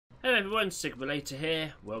Hello everyone, Sigmulator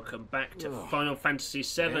here. Welcome back to Final Fantasy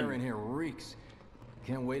VII. Air in here reeks.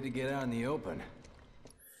 Can't wait to get out in the open.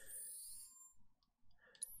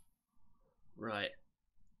 Right.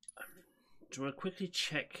 Do I want to quickly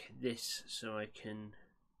check this so I can...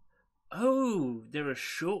 Oh, there are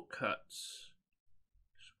shortcuts.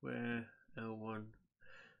 Square, L1.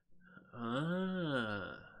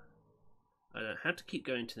 Ah. I don't have to keep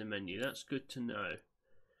going to the menu. That's good to know.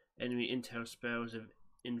 Enemy intel spells of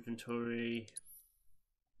inventory.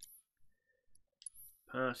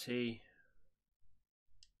 Party.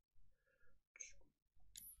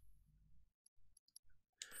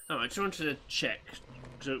 Oh, I just wanted to check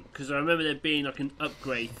because I remember there being like an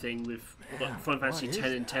upgrade thing with Final Fantasy X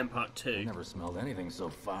and 10 Part 2. I never smelled anything so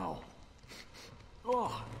foul.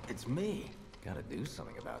 Oh, it's me. Gotta do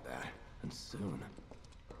something about that, and soon.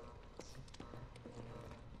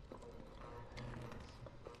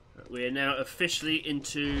 We are now officially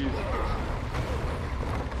into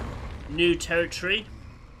new territory.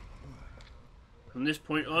 From this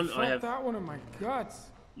point on, I have that one in my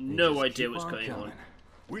guts. No idea what's going on.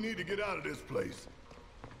 We need to get out of this place.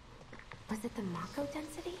 Was it the Mako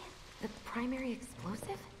density? The primary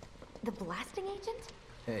explosive? The blasting agent?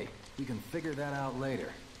 Hey, we can figure that out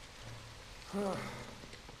later.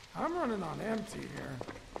 I'm running on empty here.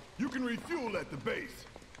 You can refuel at the base.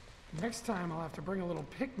 Next time I'll have to bring a little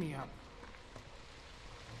pick-me-up.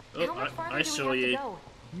 How much Oh, farther I do we saw have you. to go?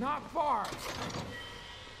 Not far.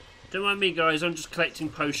 Don't mind me, guys. I'm just collecting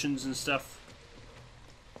potions and stuff.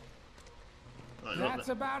 Right, That's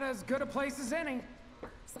about as good a place as any.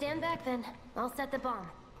 Stand back then. I'll set the bomb.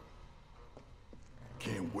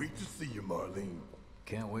 Can't wait to see you, Marlene.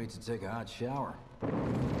 Can't wait to take a hot shower.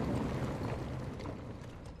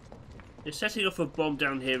 Is setting off a bomb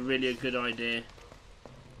down here really a good idea?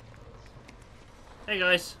 Hey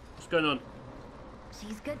guys, what's going on?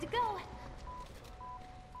 She's good to go.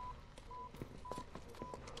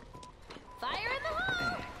 Fire in the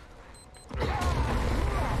hole!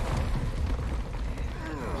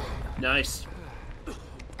 Nice.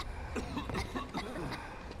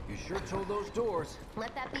 You sure told those doors.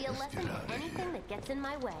 Let that be a lesson to anything that gets in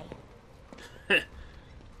my way.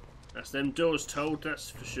 That's them doors told, that's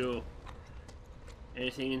for sure.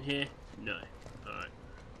 Anything in here? No. Alright.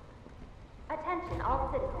 Attention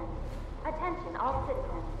all citizens. Attention all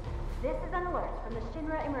citizens. This is an alert from the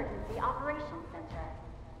Shinra Emergency Operations Center.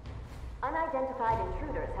 Unidentified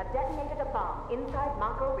intruders have detonated a bomb inside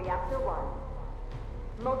Mako Reactor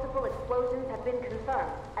 1. Multiple explosions have been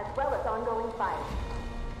confirmed, as well as ongoing fire.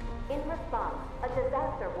 In response, a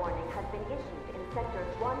disaster warning has been issued in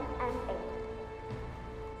Sectors 1 and 8.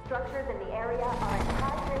 Structures in the area are at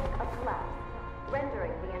high risk of collapse,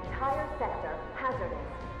 rendering the entire sector hazardous.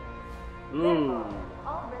 Ooh.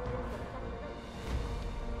 All residents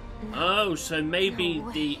of Oh, so maybe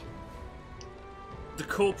the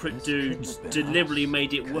corporate dudes deliberately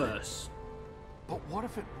made it worse But what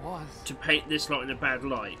if it was? to paint this lot in a bad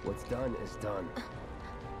light. What's done is done.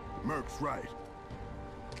 Merc's right.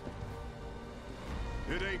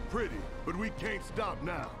 It ain't pretty, but we can't stop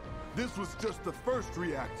now. This was just the first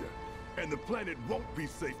reactor, and the planet won't be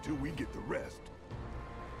safe till we get the rest.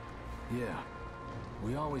 Yeah,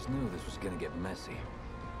 we always knew this was gonna get messy.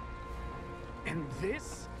 And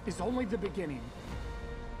this is only the beginning.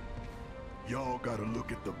 Y'all gotta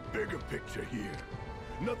look at the bigger picture here.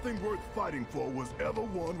 Nothing worth fighting for was ever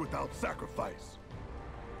won without sacrifice.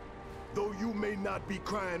 Though you may not be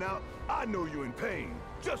crying out, I know you're in pain,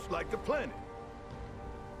 just like the planet.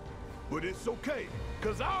 But it's okay,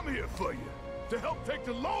 cause I'm here for you, to help take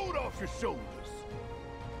the load off your shoulders.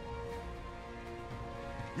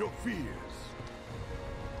 Your fears,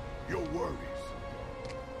 your worries,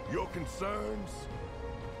 your concerns,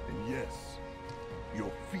 and yes,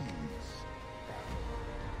 your feelings.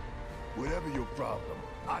 Whatever your problem,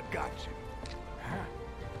 I got you.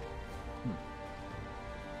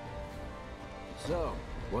 So,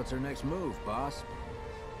 what's our next move, boss?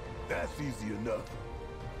 That's easy enough.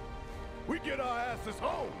 We get our asses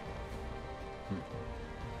home.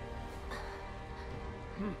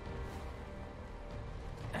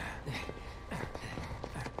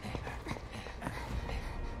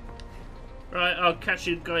 Right, I'll catch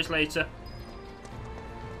you guys later.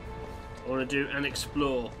 I want to do and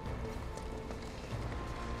explore.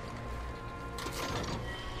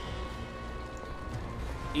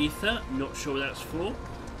 Ether, not sure what that's for.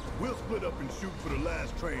 We'll split up and shoot for the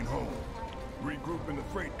last train home. Regroup in the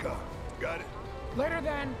freight car. Got it? Later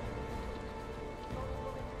then.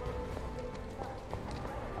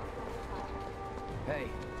 Hey,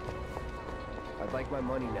 I'd like my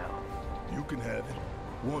money now. You can have it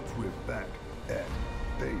once we're back at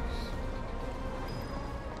base.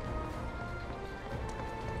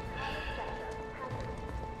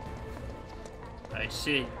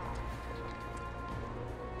 see.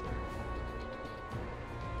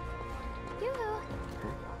 Yoo-hoo.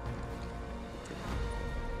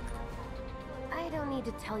 I don't need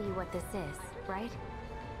to tell you what this is, right?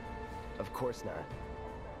 Of course not.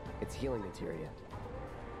 It's healing materia.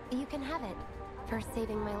 You can have it for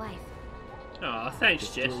saving my life. Oh, thanks,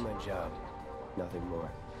 Just Jess. doing my job. Nothing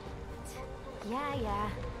more. Yeah.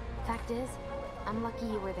 Fact is, I'm lucky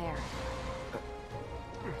you were there.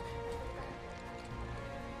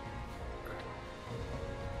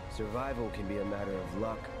 Survival can be a matter of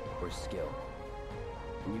luck or skill.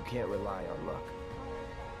 And you can't rely on luck.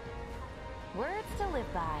 Words to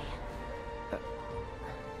live by.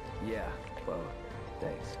 Yeah, well,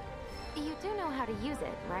 thanks. You do know how to use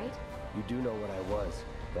it, right? You do know what I was,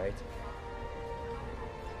 right?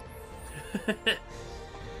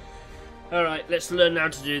 Alright, let's learn how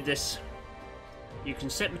to do this. You can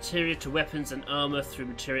set materia to weapons and armor through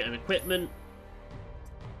materia and equipment.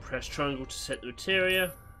 Press triangle to set the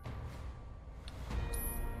materia.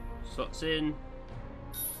 Slots in.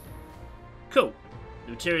 Cool.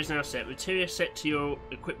 The materia is now set. Materia set to your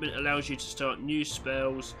equipment allows you to start new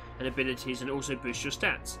spells and abilities and also boost your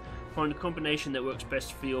stats. Find a combination that works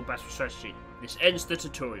best for your battle strategy. This ends the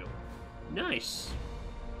tutorial. Nice.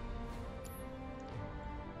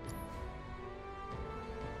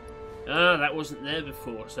 Ah, that wasn't there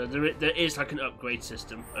before, so there is like an upgrade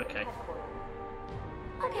system. Okay.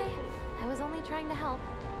 Okay, I was only trying to help.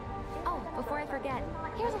 Oh, before I forget,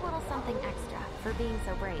 here's a little something extra for being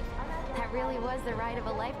so brave. That really was the ride of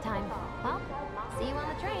a lifetime. Well, see you on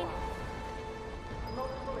the train.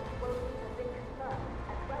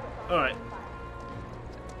 Alright.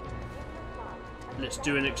 Let's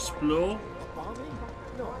do an explore.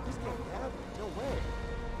 No, this can't happen. No way.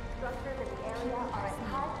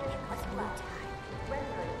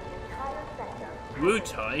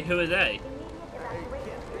 Wutai? Who are they?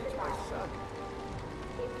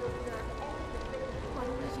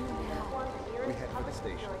 We head for the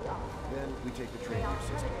station. Then we take the train to your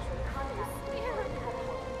sisters.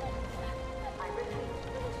 I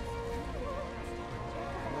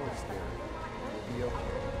know it's there. We'll be okay.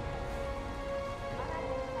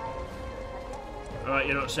 Alright,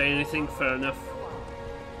 you're not saying anything? Fair enough.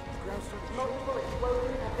 Multiple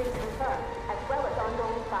explosions have been confirmed, as well as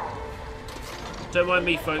ongoing fire. Don't mind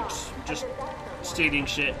me, folks. Just stealing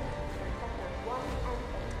shit.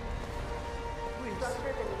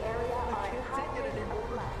 Structures in the area are at high risk of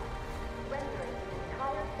flood, rendering the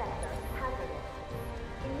entire sector hazardous.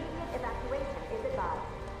 Immediate evacuation is advised.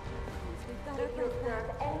 If you observe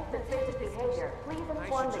any suspicious behavior, please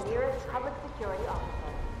inform the nearest public security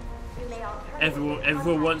officer. You may alternatively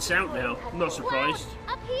Everyone wants out now. I'm not surprised.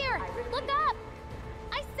 Up here! Look up!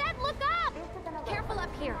 I said look up! Careful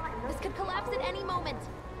up here. This could collapse at any moment.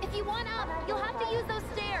 If you want up, you'll have to use those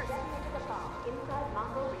stairs.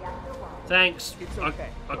 Thanks.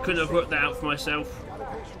 I couldn't have worked that out for myself.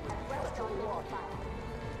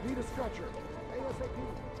 Need a stretcher.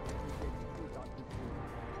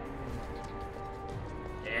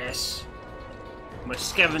 Yes. My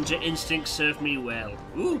scavenger instinct served me well.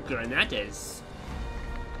 Ooh, grenades.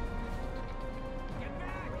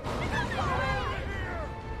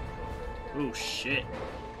 Oh shit.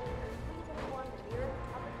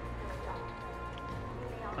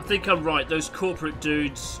 I think I'm right. Those corporate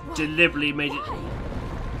dudes deliberately made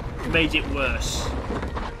it worse.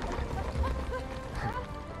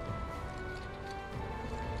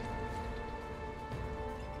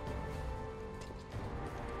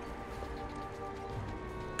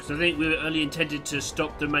 Because I think we were only intended to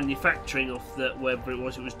stop the manufacturing of the whatever it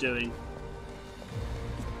was doing.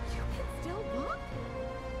 You can still walk?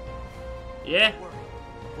 Yeah. Don't worry.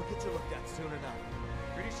 We'll get you looked at soon enough.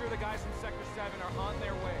 Pretty sure the guys from Sector 7 are on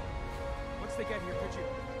their way. Once they get here, could you...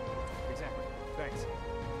 Exactly. Thanks.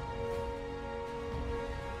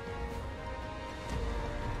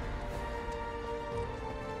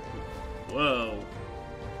 Whoa.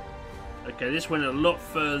 Okay, this went a lot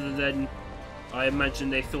further than I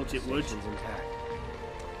imagined they thought it would. Station's intact.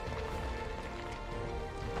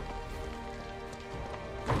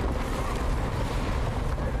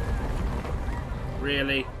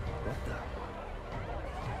 Really? What the?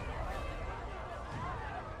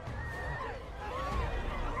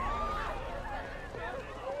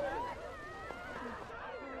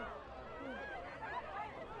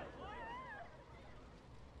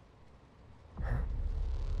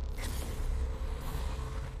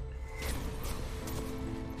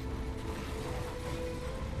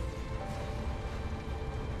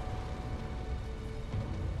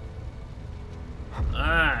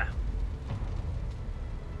 Ah.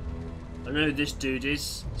 I know who this dude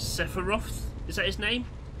is. Sephiroth? Is that his name?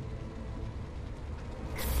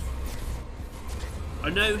 I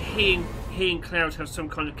know he and Cloud have some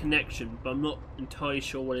kind of connection, but I'm not entirely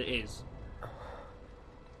sure what it is.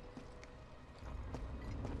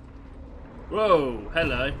 Whoa,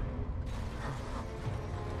 hello.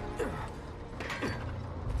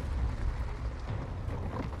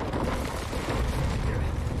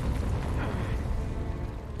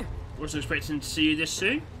 Wasn't expecting to see you this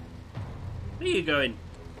soon. Where are you going?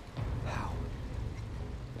 How?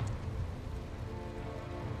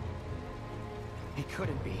 He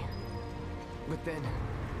couldn't be. But then...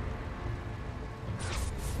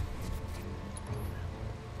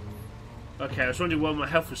 Okay, I was wondering why my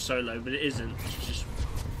health was so low, but it isn't. It's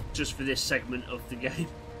just for this segment of the game.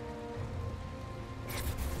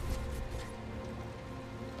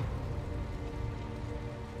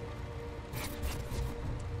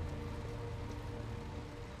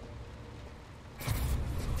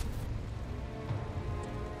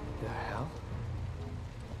 The hell?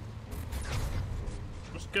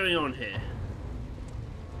 What's going on here?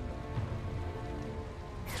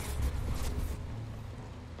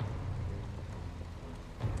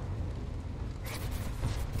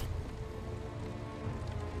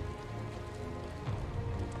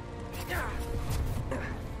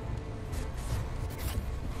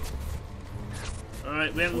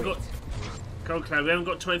 Alright, we haven't got... Come on, Cloud, we haven't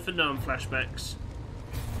got time for non-flashbacks.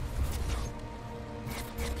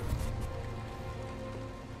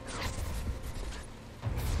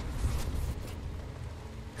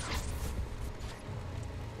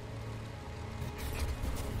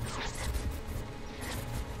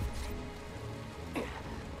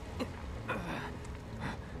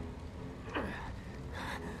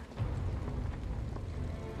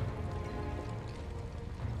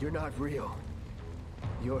 You're not real.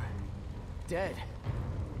 You're dead.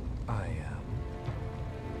 I am.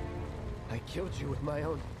 I killed you with my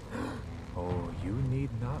own... Oh, you need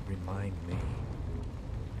not remind me.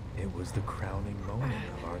 It was the crowning moment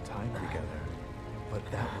of our time together. But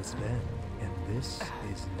that was then, and this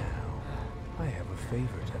is now. I have a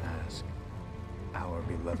favor to ask. Our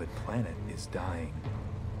beloved planet is dying.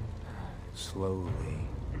 Slowly.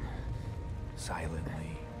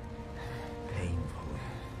 Silently. Painfully.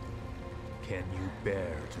 Can you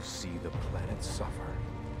bear to see the planet suffer?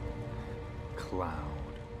 Cloud.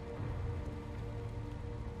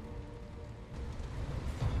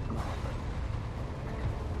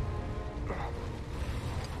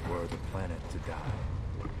 Were the planet to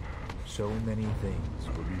die, so many things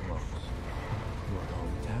would be lost. Your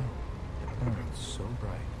hometown burns so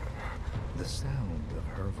bright. The sound of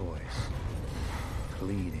her voice,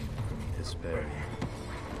 pleading for me to spare you.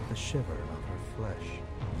 The shiver of her flesh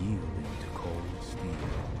yielding to cold steel.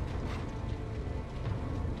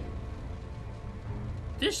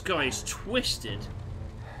 This guy is twisted.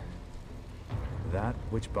 That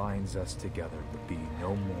which binds us together would be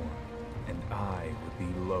no more, and I would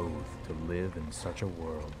be loath to live in such a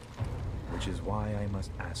world, which is why I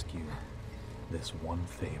must ask you this one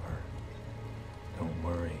favor. Don't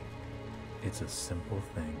worry, it's a simple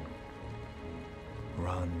thing.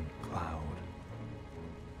 Run, Cloud.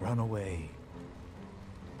 Run away.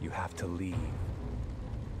 You have to leave.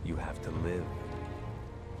 You have to live.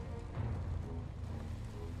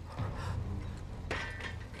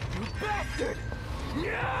 You bastard!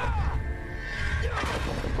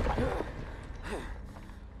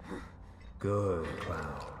 Good,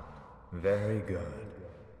 Cloud. Very good.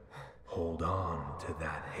 Hold on to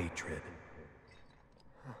that hatred.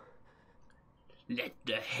 Let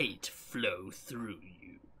the hate flow through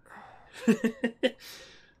you.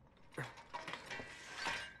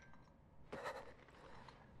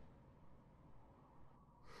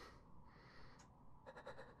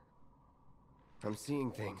 I'm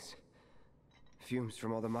seeing things. Fumes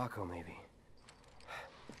from all the Mako, maybe.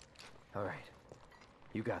 All right.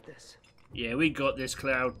 You got this. Yeah, we got this,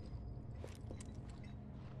 Cloud.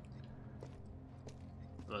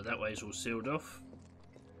 Oh, that way's all sealed off.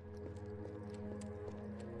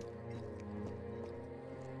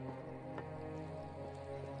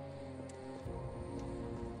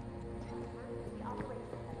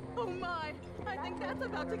 Oh my! I think that's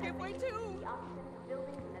about to give way too!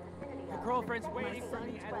 Your girlfriend's waiting for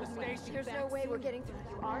me at the station. There's no way we're getting through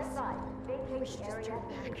this. Are advised, We vacate should the just area.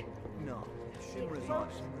 turn back. No.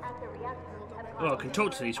 At the reactor have Oh, I can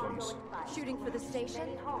talk to these ones. Shooting for the station?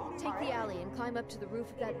 Take the alley and climb up to the roof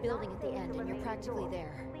of that building at the end, and you're practically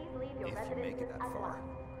there. Please leave your If you residences make it that at far.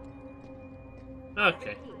 once.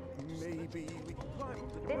 Okay. Maybe we can climb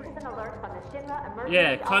up the This debris. is an alert from the Shinra Emergency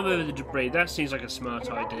Yeah, climb over the Operations debris. Center. That seems like a smart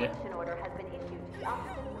An idea. evacuation order has been issued to the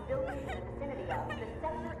occupants of buildings in the vicinity of the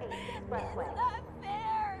Sector 8 Expressway. It's not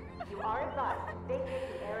fair! You are advised to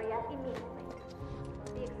vacate the area immediately.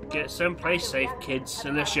 The explosion Get someplace at the safe, reactor kids, has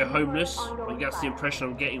unless caused you're numerous homeless. I ongoing think that's the fires. impression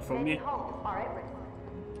I'm getting from Many you. homes are at risk.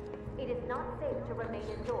 It is not safe to remain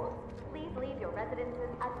indoors. Please leave your residences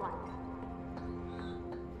at once.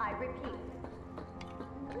 I repeat.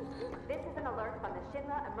 This is an alert from the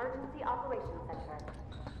Shinra Emergency Operations Center.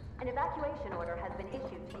 An evacuation order has been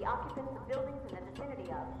issued to the occupants of buildings in the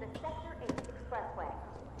vicinity of the Sector 8 Expressway.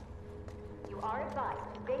 You are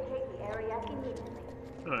advised to vacate the area immediately.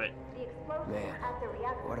 Alright. The explosion Man, at the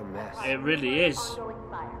reactor what a mess. has It really numerous is. ongoing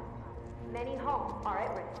fires. Many homes are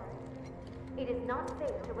at risk. It is not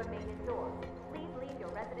safe to remain indoors. Please leave your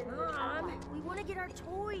residences at once. We want to get our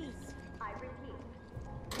toys! I repeat.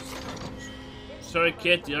 Sorry,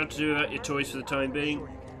 kid, you have to do your toys for the time being.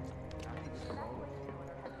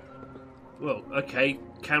 Well, okay,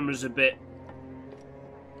 camera's a bit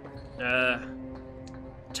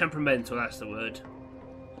temperamental, that's the word.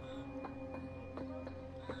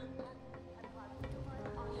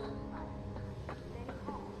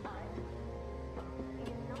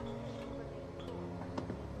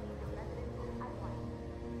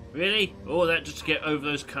 Really? All that just to get over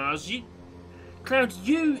those cars? Cloud,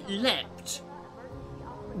 you leapt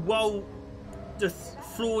while the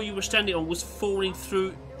floor you were standing on was falling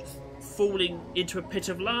into a pit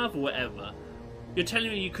of lava or whatever. You're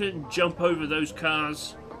telling me you couldn't jump over those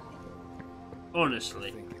cars?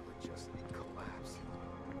 Honestly.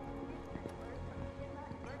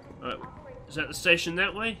 Alright, is that the station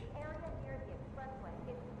that way?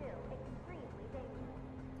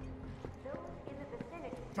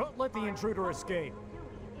 Don't let the intruder escape.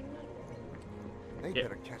 They Yeah.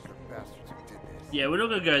 better catch the bastards who did this. Yeah, we're not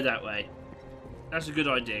going to go that way. That's a good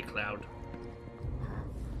idea, Cloud.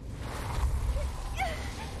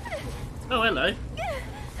 Oh, hello.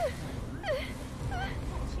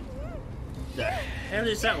 The hell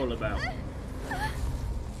is that all about?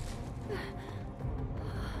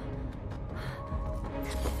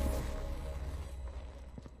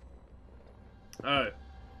 Oh,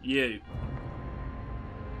 you.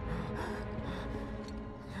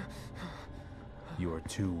 You are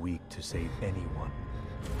too weak to save anyone.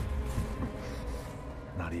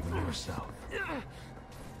 Not even yourself.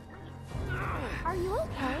 Are you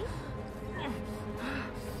okay?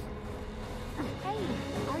 Hey,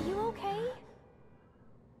 are you okay?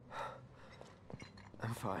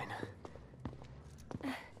 I'm fine.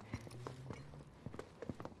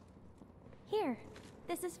 Here,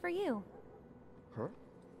 this is for you. Huh?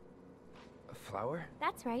 A flower?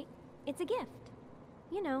 That's right. It's a gift.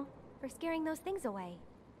 You know, for scaring those things away.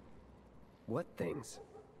 What things?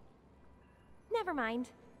 Never mind.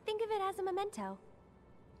 Think of it as a memento.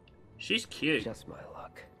 She's cute. Just my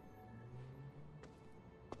luck.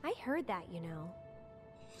 I heard that, you know.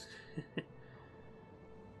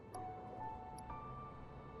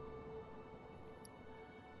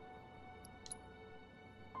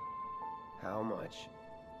 How much?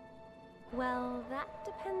 Well, that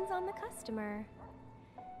depends on the customer.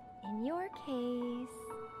 In your case,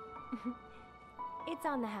 it's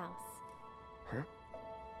on the house. Huh?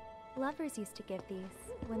 Lovers used to give these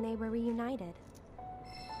when they were reunited.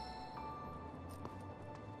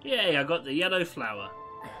 Yay, I got the yellow flower.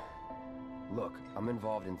 Look, I'm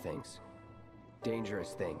involved in things.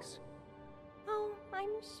 Dangerous things. Oh, I'm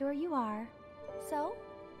sure you are. So?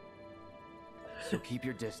 So keep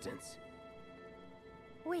your distance.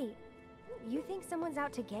 Wait, you think someone's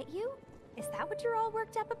out to get you? Is that what you're all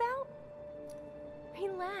worked up about?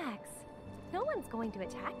 Relax. No one's going to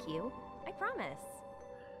attack you. I promise.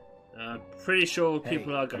 Pretty sure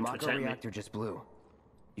people are the going to Mako attack me. reactor just blew.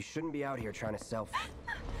 You shouldn't be out here trying to self...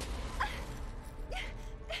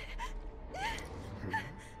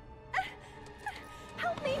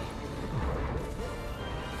 Help me!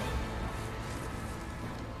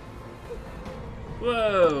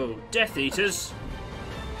 Whoa, Death Eaters.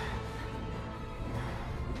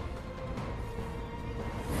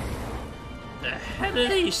 The hell are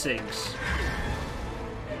these things?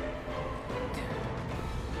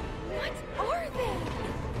 What are they?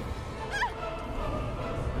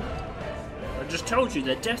 I just told you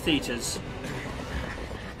they're Death Eaters.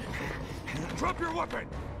 Drop your weapon!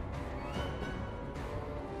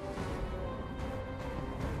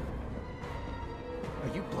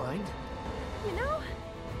 Are you blind? You know,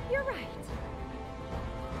 you're right.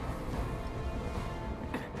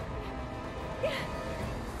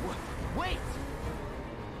 Wait!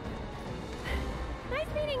 Nice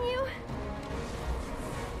meeting you.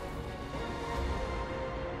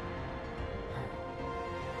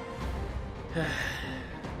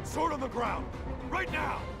 Sword on the ground! Right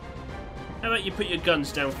now! How about you put your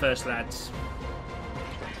guns down first, lads?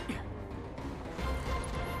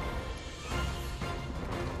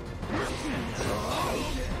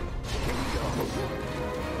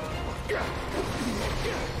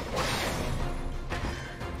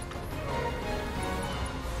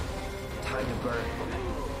 Time to burn.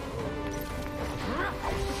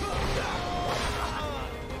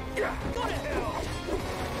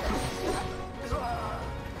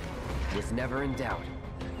 Was never in doubt.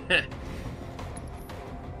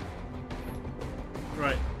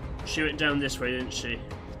 Right, she went down this way, didn't she?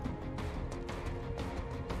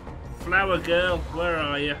 Flower girl, where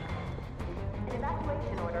are you? An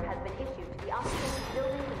evacuation order has been issued to the operating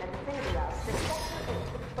buildings in the vicinity of the Sector 8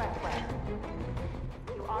 Expressway.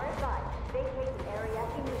 You are advised to vacate the area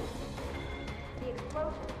immediately. The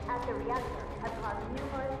explosions at the reactor have caused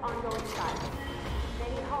numerous ongoing fires.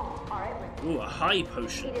 Many homes are at risk. Ooh, a high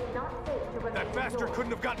potion. It is not safe to remain That bastard indoors.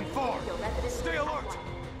 couldn't have gotten far. Your residents Stay alert.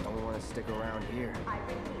 Don't want to stick around here. I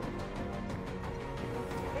repeat.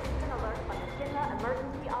 This is an alert from the Shinra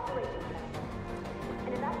Emergency Operations Center.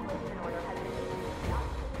 An evacuation order has been issued to the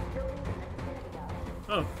operating buildings in the vicinity of...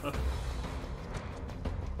 Oh.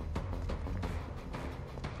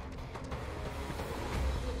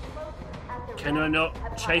 Can I not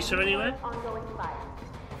chase her anywhere?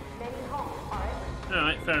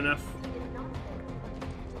 Alright, fair enough.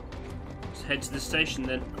 Let's head to the station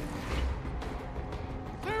then.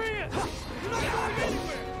 There he is! You're not going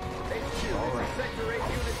anywhere! All right. Sector 8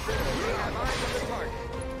 units there. We have eyes on the target.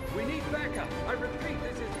 We need backup. I repeat,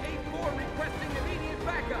 this is 8-4 requesting immediate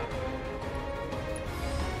backup.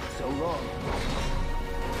 So long.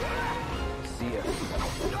 See ya.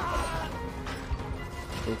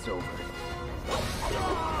 It's over.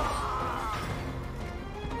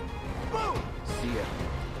 See ya.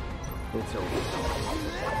 It's over.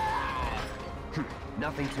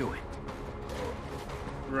 Nothing to it.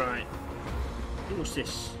 Right. What's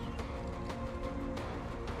this?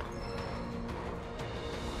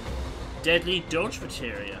 Deadly dodge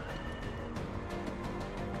materia.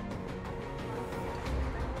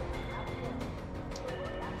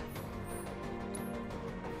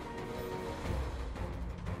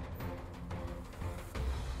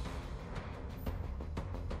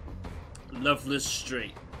 Loveless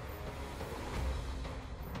Street.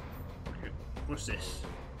 Okay, what's this?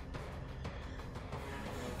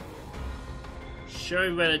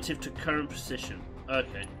 Show relative to current position.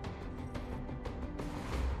 Okay.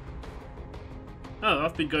 Oh,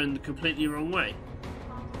 I've been going the completely wrong way.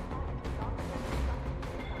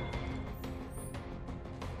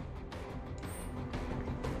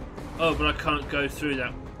 Oh, but I can't go through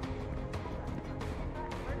that.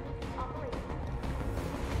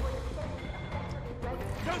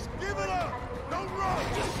 Just give it up! Don't run!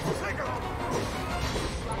 Just take it off!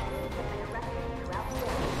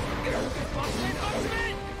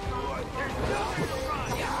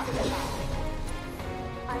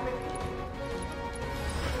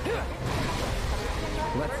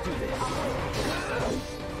 Let's do this.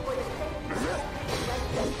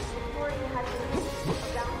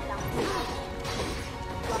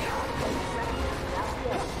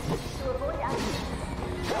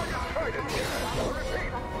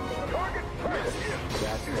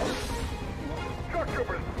 That's it. Structure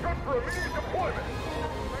is set for immediate deployment!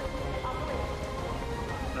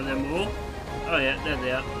 Are there more? Oh yeah, there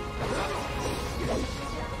they are.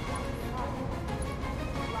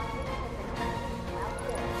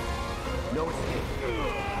 No escape.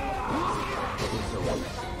 It's over.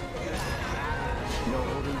 No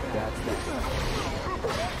holding back. That's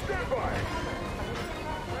Stand by!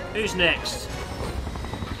 Who's next?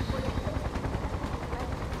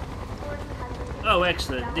 Oh,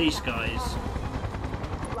 excellent. These guys.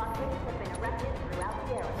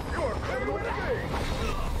 You are criminal today!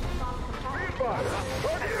 Be advised,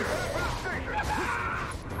 target has been stationed!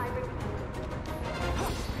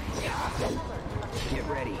 Get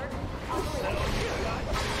ready.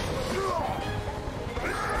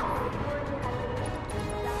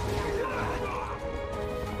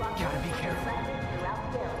 Gotta be careful.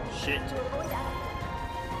 Shit.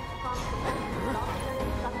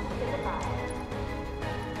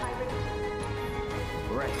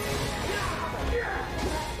 Right.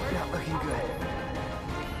 Not looking good.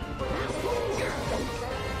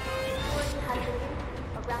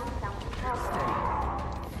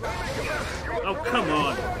 Oh, come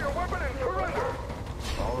on.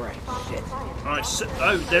 Alright, shit. Alright, so,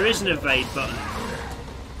 oh, there is an evade button.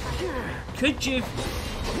 Could you? Need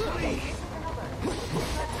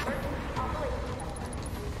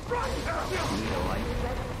a light?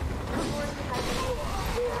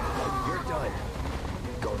 You're done.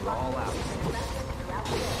 Going all out.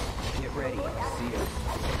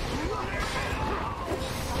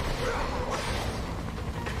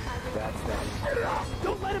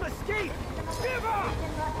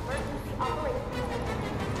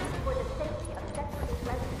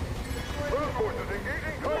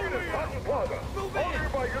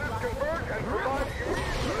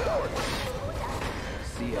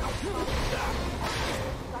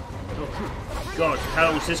 God, how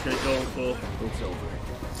long is this going to go on for? It's over.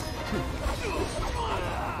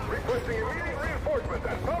 Requesting immediate reinforcements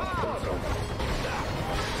at Palo Plaza.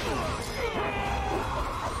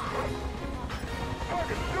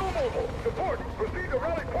 Target still mobile. Support. Proceed to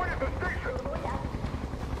rally point at the station.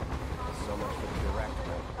 So much for the direct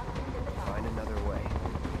route. Find another way.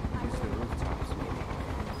 Use the rooftops, maybe.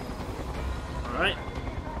 Alright.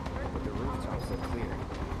 But the rooftops look clear.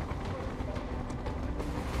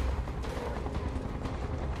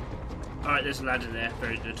 Alright, there's a ladder there.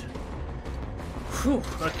 Very good. Whew,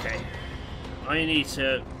 okay. I need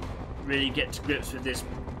to really get to grips with this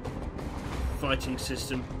fighting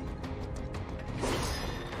system.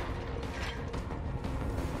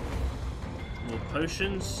 More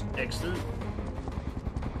potions. Excellent.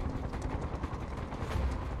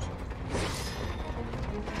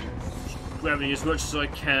 Grabbing as much as I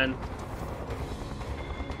can.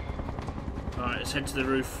 Alright, let's head to the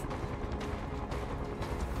roof.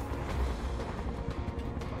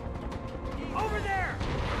 Over there!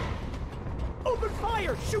 Open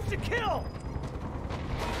fire! Shoot to kill!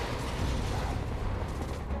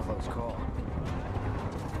 Close call.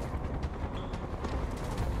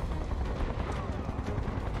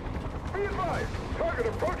 Be advised. Target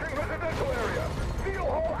approaching residential area. Seal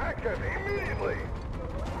hall access immediately.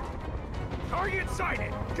 Target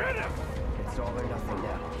sighted! Get him! It's all or nothing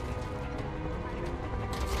now.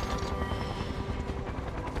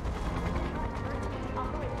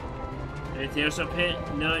 Anything else up here?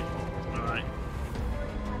 No. Alright.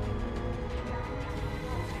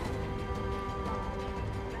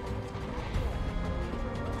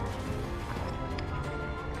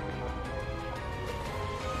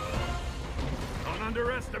 Don't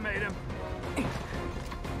underestimate him.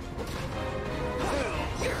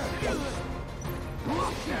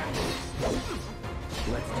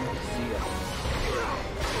 Let's do this. See ya.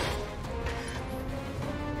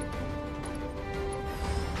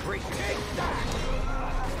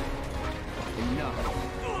 Enough.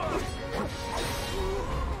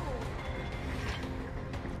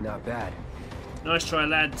 Not bad. Nice try,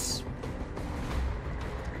 lads.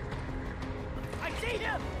 I see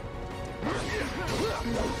him!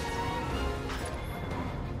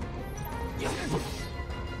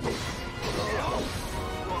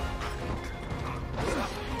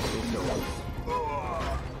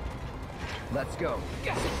 Let's go.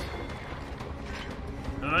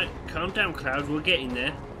 Alright, calm down, Cloud. We're getting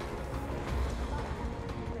there.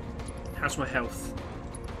 How's my health?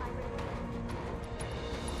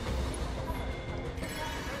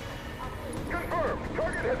 Confirmed.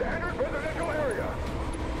 Target has entered residential area.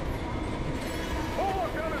 All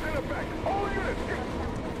lockdown is in effect. All units get...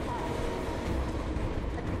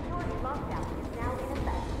 A security lockdown is now in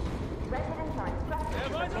effect. Residents are instructed to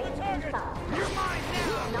remain inside. You're mine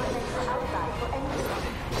now! Not enter outside for any reason.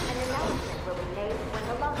 An announcement will be made when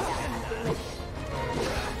the lockdown has been lifted.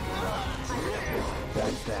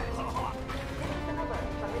 That's that. Citizen alert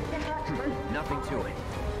from the Shinra Emergency Nothing to it.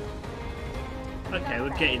 Okay,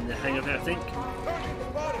 we're getting the hang of it, I think. Target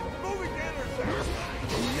spotted. Moving to intercept.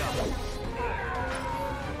 Enough.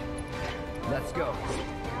 Let's go.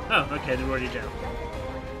 Oh, okay, they're already down.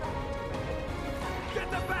 Get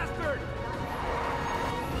the bastard!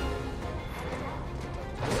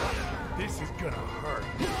 This is gonna hurt.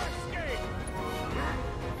 Escape!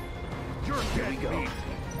 You're Here we dead go. meat.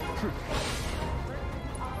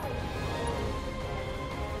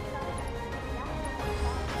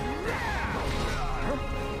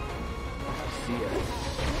 See ya.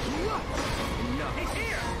 Enough. He's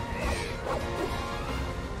here!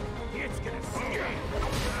 It's gonna see you!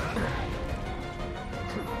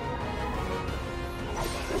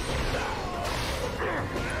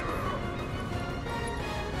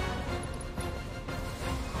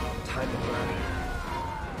 Time to burn.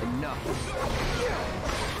 Enough.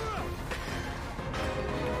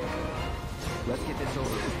 Let's get this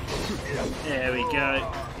over with. There we go.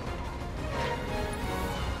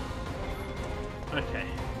 Okay.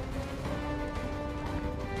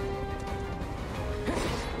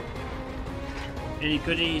 Any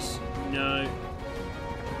goodies? No.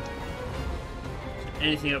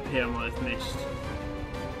 Anything up here I might have missed?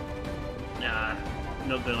 Nah,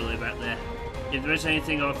 not going all the way back there. If there is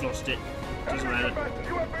anything, I've lost it. Doesn't matter.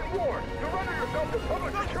 You have been warned. Surrender yourself to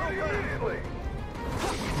public security immediately.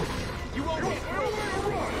 You won't get through!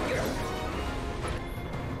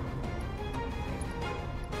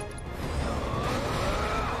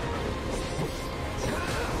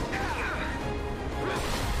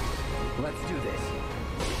 Let's do this.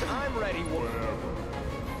 I'm ready, warrior.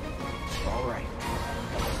 All right.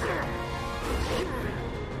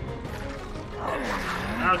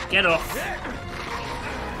 Oh, get off.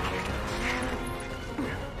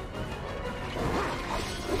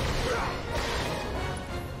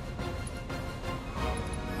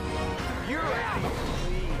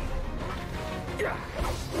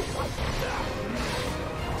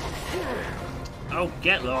 Oh,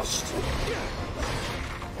 get lost.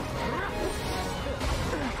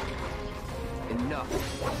 Enough.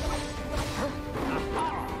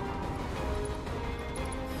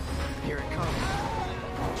 Here it comes.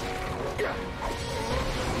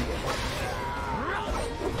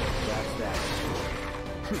 That's that.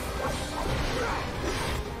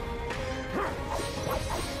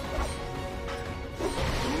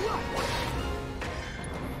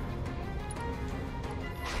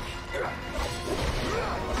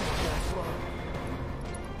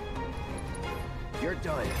 You're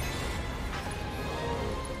done.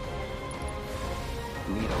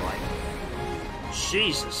 Need a light?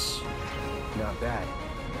 Jesus. Not bad.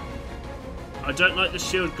 I don't like the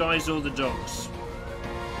shield guys or the dogs.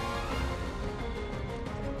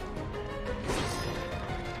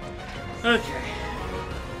 Okay.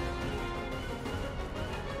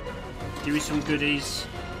 Give me some goodies.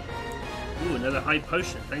 Ooh, another high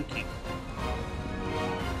potion, thank you.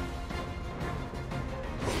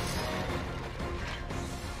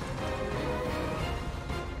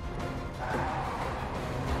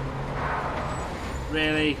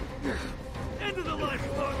 Really? End of the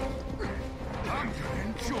lifeboat! I'm gonna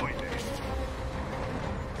enjoy this.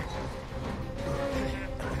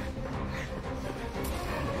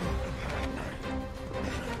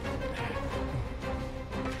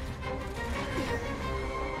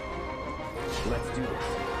 Let's do this.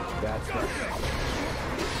 That's right.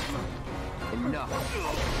 Enough.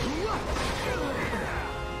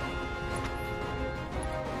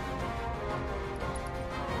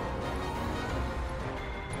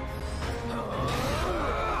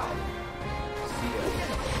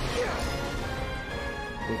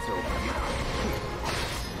 It's over.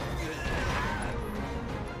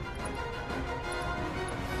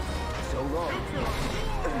 So long.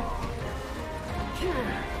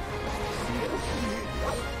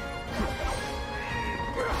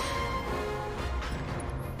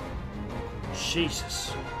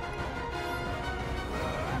 Jesus.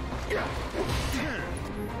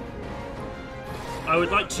 I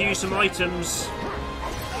would like to use some items.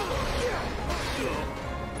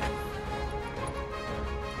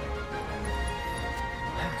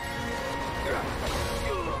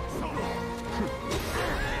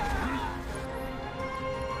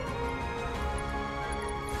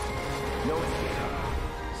 No escape.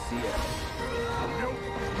 See ya.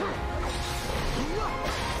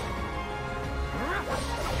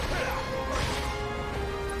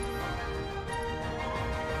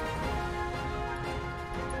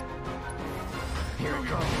 Here it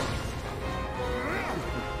comes.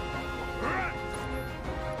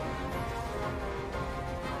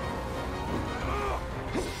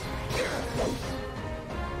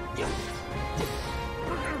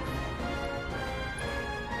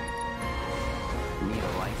 Need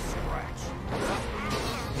a light scratch.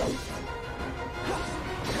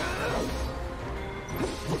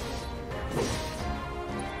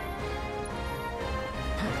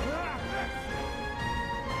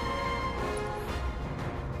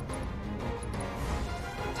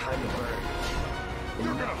 Time to burn.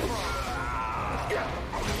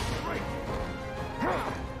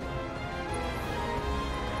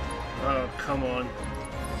 Oh, come on.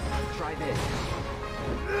 Try this.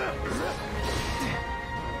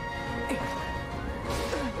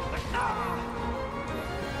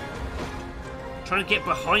 Trying to get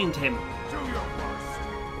behind him. Do your worst.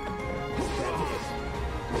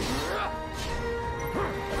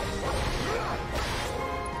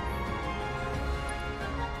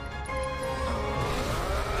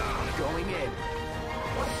 Going in.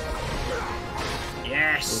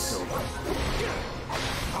 Yes.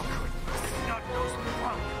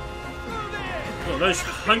 Oh, those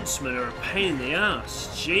huntsmen are a pain in the ass.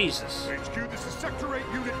 Jesus. HQ, this is Sector 8,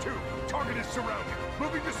 Unit 2. Target is surrounded.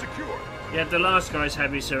 Moving to secure. Yeah, the last guys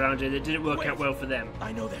had me surrounded. It didn't work out well for them.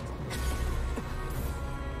 I know that.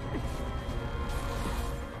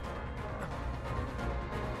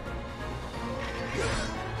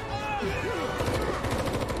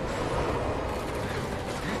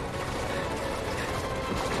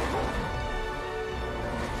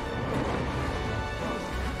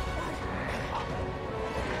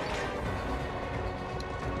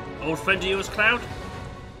 Old friend of yours, Cloud?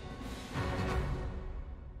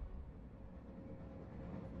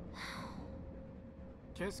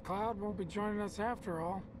 Guess Cloud won't be joining us after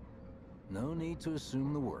all. No need to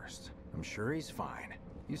assume the worst. I'm sure he's fine.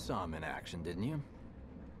 You saw him in action, didn't you?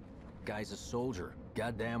 Guy's a soldier.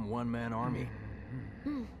 Goddamn one-man army.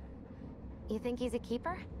 You think he's a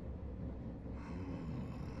keeper?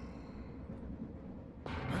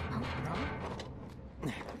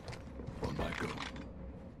 On my go.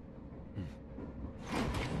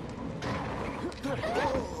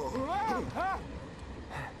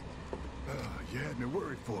 me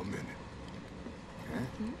worried for a minute.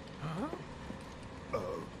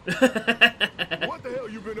 What the hell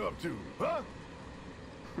you been up to, huh?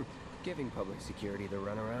 Giving public security the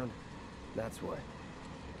runaround. That's what.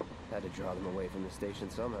 Had to draw them away from the station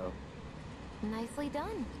somehow. Nicely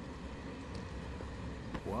done.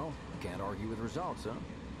 Well, can't argue with results,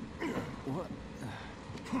 huh? What?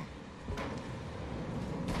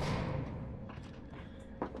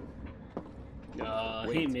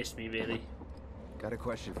 He missed me, really. Got a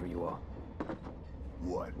question for you all.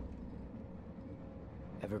 What?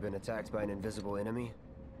 Ever been attacked by an invisible enemy?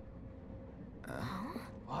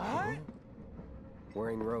 What?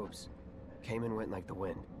 Wearing robes. Came and went like the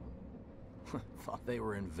wind. Thought they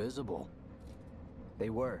were invisible. They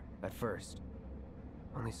were, at first.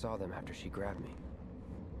 Only saw them after she grabbed me.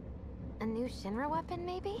 A new Shinra weapon,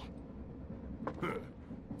 maybe?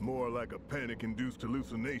 More like a panic-induced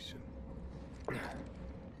hallucination.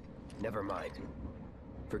 Never mind.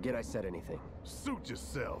 Forget I said anything. Suit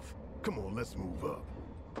yourself. Come on, let's move up.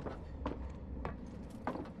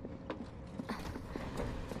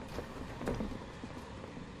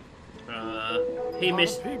 He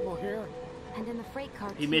missed. People here. And in the freight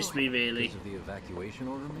car, He missed me, really. Because of the evacuation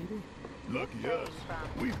order, maybe? Lucky us.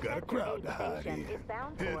 We've got a crowd to hide in.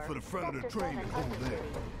 Head for the front of the train and hold there.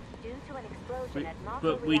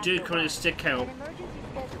 But we do kind of stick out.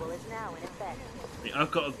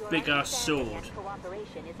 I've got a big ass sword.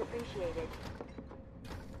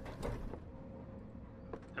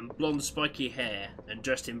 And blonde spiky hair and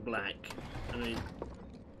dressed in black. I mean,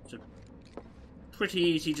 it's a pretty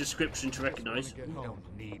easy description to recognise. We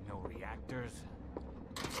don't need no reactors.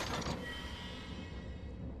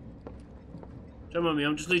 Don't mind me,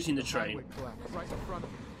 I'm just looting the train. Right in front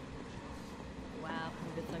of me. Wow,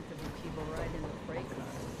 who'd have thunk there'd be people riding in the freight car?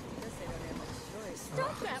 Guess they don't have much choice.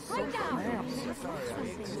 Stop that right now!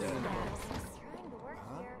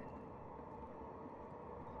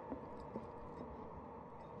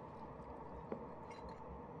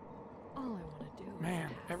 All I want to do is Man,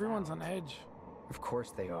 everyone's on edge. Of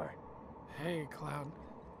course they are. Hey, Cloud.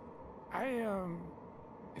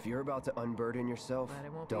 If you're about to unburden yourself, Glad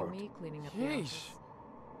it won't don't. be me cleaning up the Yeesh. office.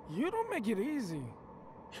 You don't make it easy.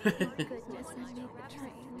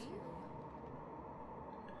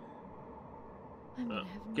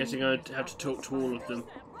 Guessing I'd have to talk to all of them.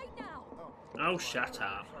 Oh, shut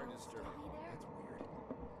up.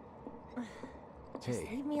 Hey,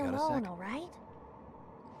 Leave me got a alone, sec? all right?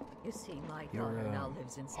 You see, my You're daughter now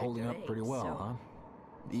lives in Sector holding up 8, pretty well, so huh?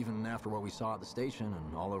 Even after what we saw at the station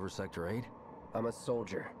and all over Sector 8? I'm a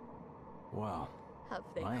soldier. Wow. have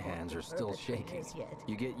they My caught hands the are still shaking. perpetrators yet?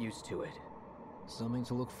 You get used to it. Something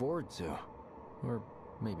to look forward to. Or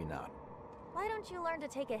maybe not. Why don't you learn to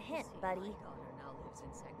take a hint, buddy? My daughter now lives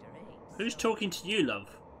in Sector 8. Who's talking to you, love?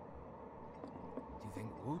 Do you think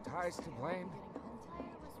Wu Tai's to blame?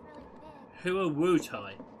 Who are Wu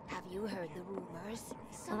Tai? Have you heard the rumors?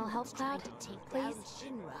 Little help, Cloud? Please?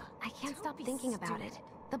 I can't stop thinking about it.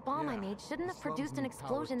 The bomb I made shouldn't have produced an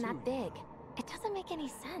explosion that big. It doesn't make any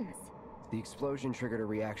sense. The explosion triggered a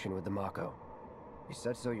reaction with the Mako. You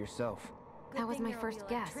said so yourself. That was my first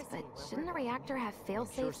guess, but shouldn't a reactor have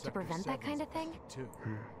fail-safes to prevent that kind of thing?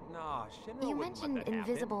 Nah, Shinra You wouldn't let mentioned that happen.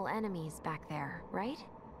 invisible enemies back there, right?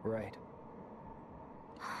 Right.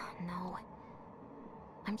 No.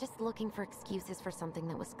 I'm just looking for excuses for something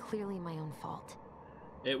that was clearly my own fault.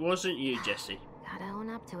 It wasn't you, Jesse. Gotta own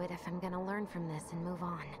up to it if I'm gonna learn from this and move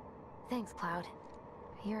on. Thanks, Cloud.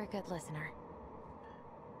 You're a good listener.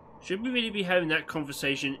 Should we really be having that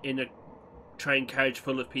conversation in a train carriage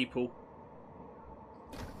full of people?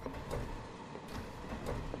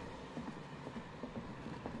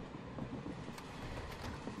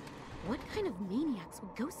 What kind of maniacs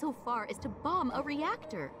would go so far as to bomb a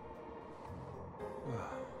reactor?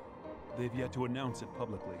 They've yet to announce it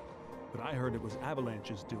publicly, but I heard it was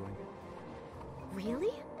Avalanche's doing.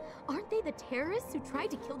 Really? Aren't they the terrorists who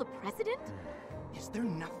tried to kill the president? Is there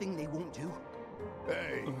nothing they won't do?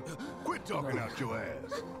 Hey, quit talking out your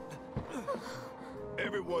ass.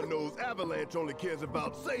 Everyone knows Avalanche only cares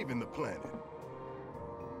about saving the planet.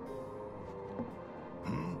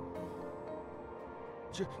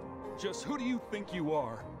 Just who do you think you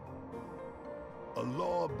are? A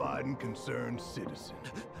law-abiding, concerned citizen.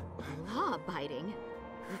 Law-abiding?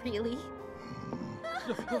 Really?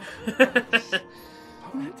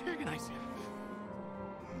 Antagonize him.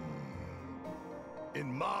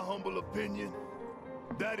 In my humble opinion,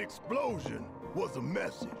 that explosion was a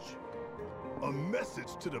message. A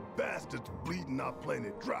message to the bastards bleeding our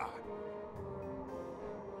planet dry.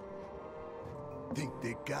 Think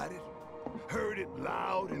they got it? Heard it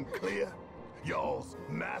loud and clear? y'all's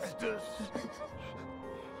masters?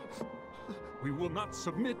 We will not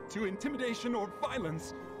submit to intimidation or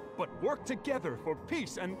violence, but work together for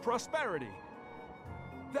peace and prosperity.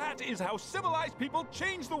 That is how civilized people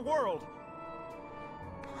change the world!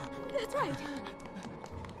 That's right!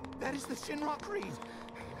 That is the Shinra Creed!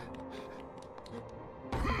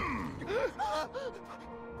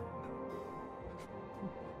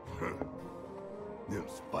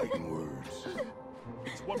 Them's fighting words.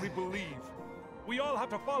 It's what we believe. We all have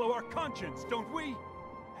to follow our conscience, don't we?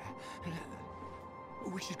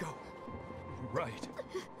 We should go. Right.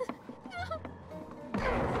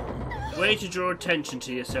 Way to draw attention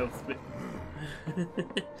to yourself.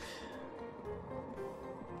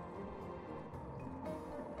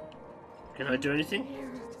 Can I do anything?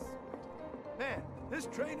 Man, this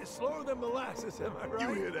train is slower than molasses, am I right?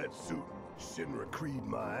 You hear that, suit? Shinra Creed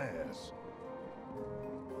my ass.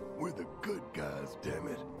 We're the good guys, damn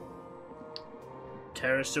it.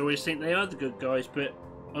 Terrorists always think they are the good guys, but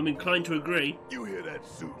I'm inclined to agree. You hear that,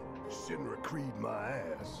 suit? Shinra Creed my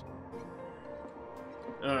ass.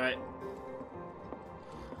 Alright.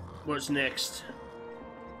 What's next?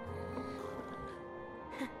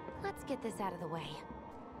 Let's get this out of the way.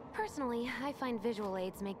 Personally, I find visual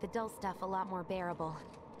aids make the dull stuff a lot more bearable.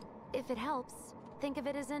 If it helps, think of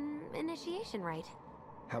it as an initiation rite.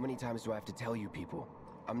 How many times do I have to tell you people?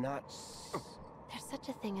 I'm not... There's such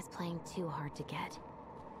a thing as playing too hard to get.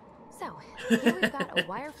 So, here we've got a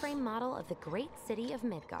wireframe model of the great city of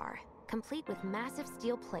Midgar, complete with massive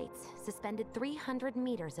steel plates suspended 300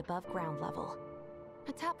 meters above ground level.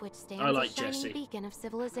 Atop which stands a shining beacon of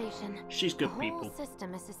civilization. She's good people. The people. whole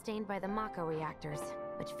system is sustained by the Mako reactors,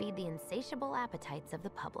 which feed the insatiable appetites of the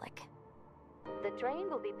public. The train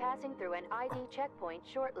will be passing through an ID checkpoint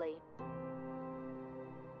shortly.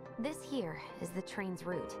 This here is the train's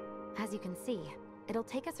route. As you can see, it'll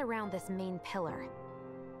take us around this main pillar.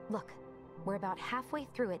 Look, we're about halfway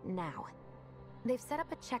through it now. They've set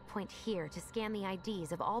up a checkpoint here to scan the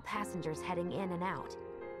IDs of all passengers heading in and out.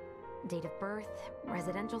 Date of birth,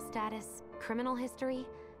 residential status, criminal history,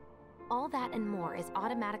 all that and more is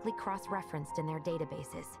automatically cross-referenced in their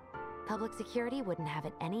databases. Public security wouldn't have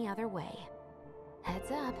it any other way.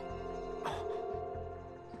 Heads up.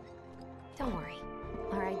 Don't worry,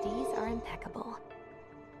 our IDs are impeccable.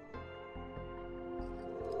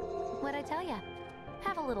 What'd I tell ya?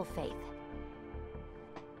 Have a little faith.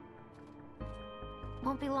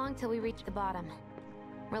 Won't be long till we reach the bottom.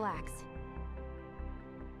 Relax.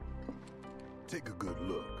 Take a good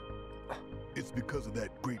look. It's because of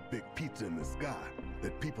that great big pizza in the sky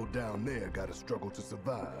that people down there gotta struggle to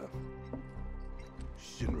survive.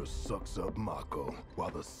 Shinra sucks up Mako while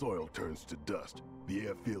the soil turns to dust, the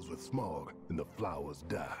air fills with smog, and the flowers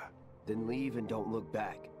die. Then leave and don't look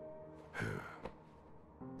back.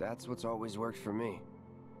 That's what's always worked for me.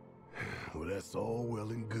 Well, that's all well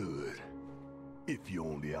and good. If you're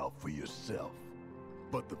only out for yourself.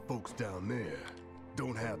 But the folks down there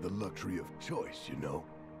don't have the luxury of choice, you know?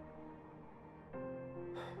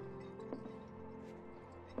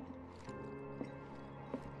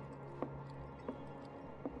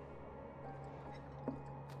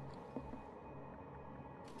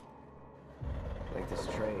 Like this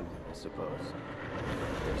train, I suppose.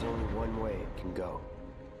 There's only one way it can go.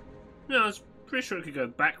 No, I was pretty sure it could go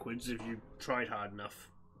backwards if you tried hard enough.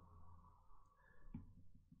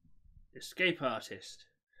 Escape artist.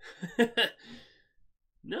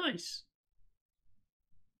 Nice.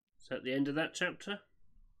 Is that the end of that chapter?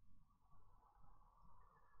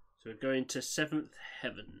 So we're going to 7th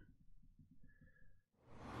Heaven.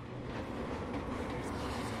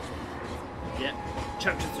 Yep.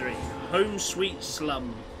 Chapter 3. Home Sweet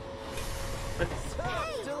Slum. Hey!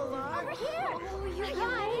 Over here! Oh, you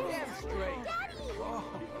guys! Daddy! Oh,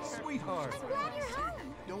 sweetheart. I'm glad you're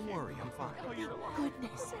home. Don't worry, I'm fine. Thank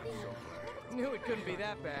goodness. Knew it couldn't be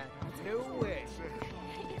that bad. No way.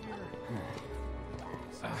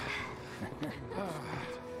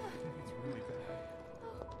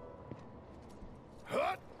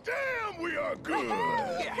 Hot damn, we are good!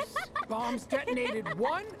 Yes! Bombs detonated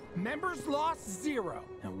 1, members lost 0.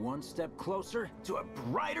 And one step closer to a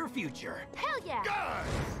brighter future. Hell yeah! Guys!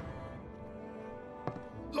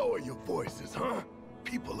 Lower your voices, huh?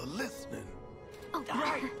 People are listening. Oh,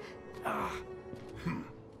 right.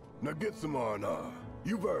 Now get some R&R.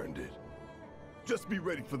 You've earned it. Just be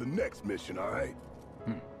ready for the next mission, all right?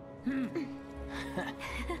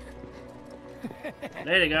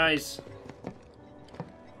 Later, guys.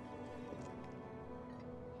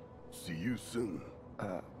 See you soon.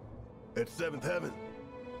 At 7th Heaven.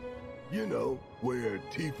 You know, where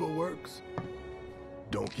Tifa works.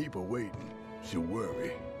 Don't keep her waiting. She'll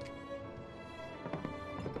worry.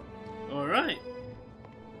 Alright.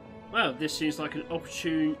 Well, this seems like an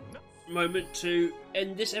opportune moment to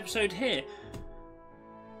end this episode here.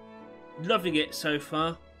 Loving it so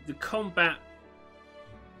far. The combat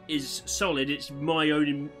is solid. It's my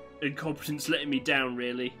own incompetence letting me down,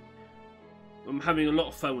 really. I'm having a lot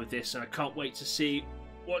of fun with this, and I can't wait to see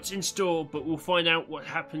what's in store, but we'll find out what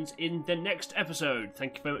happens in the next episode.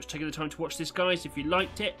 Thank you very much for taking the time to watch this, guys. If you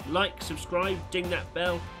liked it, like, subscribe, ding that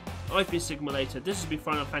bell. I've been Sigma Later. This has been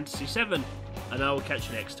Final Fantasy VII, and I will catch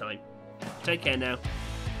you next time. Take care now.